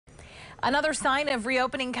Another sign of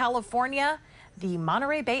reopening California, the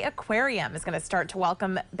Monterey Bay Aquarium is going to start to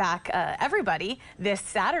welcome back everybody this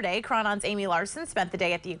Saturday. Chronon's Amy Larson spent the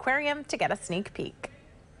day at the aquarium to get a sneak peek.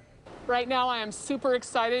 Right now I am super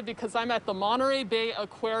excited because I'm at the Monterey Bay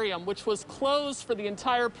Aquarium, which was closed for the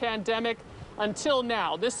entire pandemic until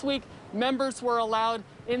now. This week, members were allowed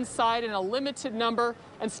inside in a limited number,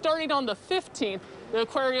 and starting on the 15th, the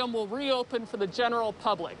aquarium will reopen for the general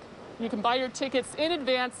public. You can buy your tickets in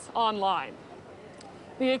advance online.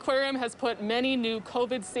 The aquarium has put many new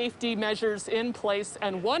COVID safety measures in place,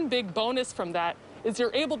 and one big bonus from that is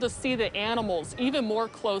you're able to see the animals even more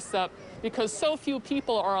close up because so few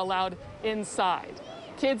people are allowed inside.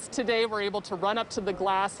 Kids today were able to run up to the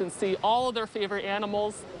glass and see all of their favorite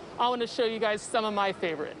animals. I want to show you guys some of my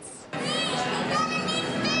favorites.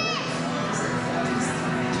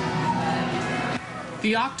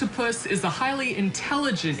 The octopus is a highly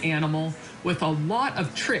intelligent animal with a lot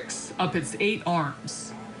of tricks up its 8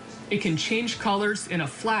 arms. It can change colors in a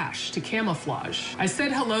flash to camouflage. I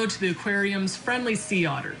said hello to the aquarium's friendly sea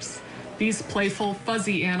otters. These playful,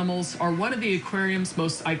 fuzzy animals are one of the aquarium's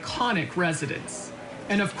most iconic residents.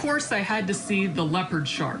 And of course, I had to see the leopard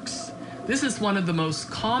sharks. This is one of the most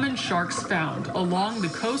common sharks found along the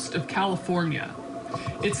coast of California.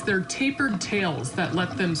 It's their tapered tails that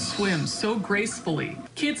let them swim so gracefully.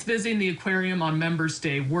 Kids visiting the aquarium on Members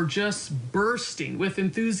Day were just bursting with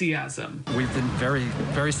enthusiasm. We've been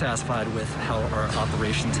very satisfied with how our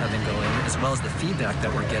operations have been going, as well as the feedback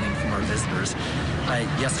that we're getting from our visitors.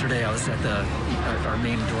 Yesterday I was at our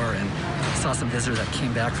main door and saw some visitors that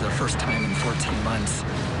came back for the first time in 14 months.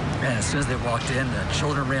 And as soon as they walked in, the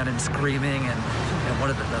children ran in screaming, and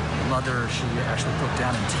one of the mother, she actually broke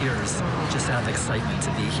down in tears just out of excitement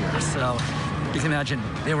to be here. So you can imagine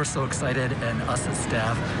they were so excited, and us as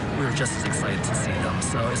staff, we were just as excited to see them.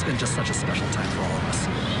 So it's been just such a special time for all of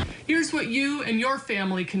us. Here's what you and your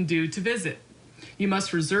family can do to visit. You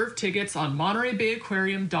must reserve tickets on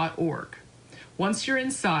MontereyBayAquarium.org. Once you're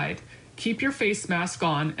inside, keep your face mask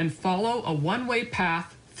on and follow a one-way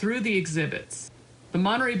path through the exhibits. The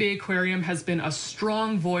Monterey Bay Aquarium has been a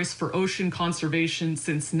strong voice for ocean conservation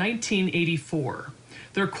since 1984.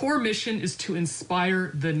 Their core mission is to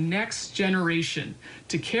inspire the next generation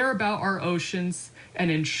to care about our oceans and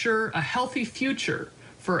ensure a healthy future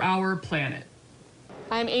for our planet.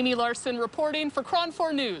 I'm Amy Larson reporting for Chron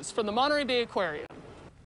 4 News from the Monterey Bay Aquarium.